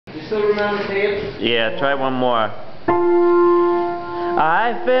Still remember the tape? Yeah, try one more.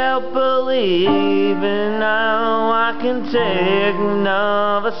 I felt believing, now I can take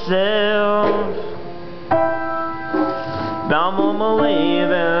another self. I'm a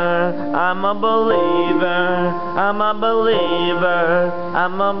believer, I'm a believer, I'm a believer,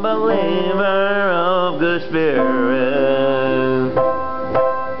 I'm a believer of good spirit.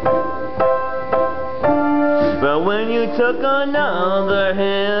 But when you took another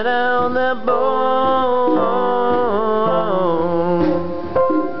hit out the bone,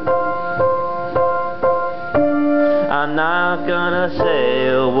 I'm not gonna say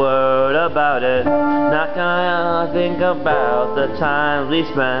a word about it. Not gonna think about the times we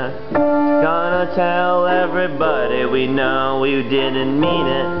spent. Gonna tell everybody we know we didn't mean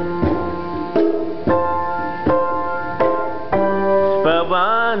it. But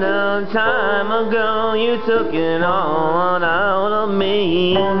one time ago you took it all out of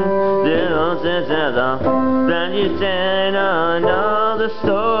me. Then you said another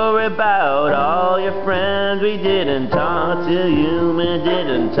story about all your friends we didn't talk to you, we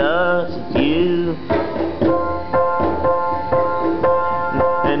didn't touch you.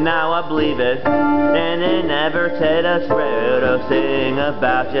 And now I believe it, and they never said a word of thing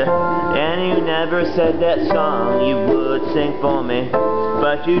about you. And you never said that song you would sing for me,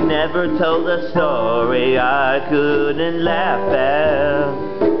 but you never told a story I couldn't laugh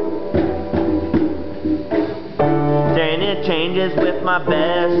at. Saying it changes with my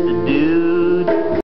best to do.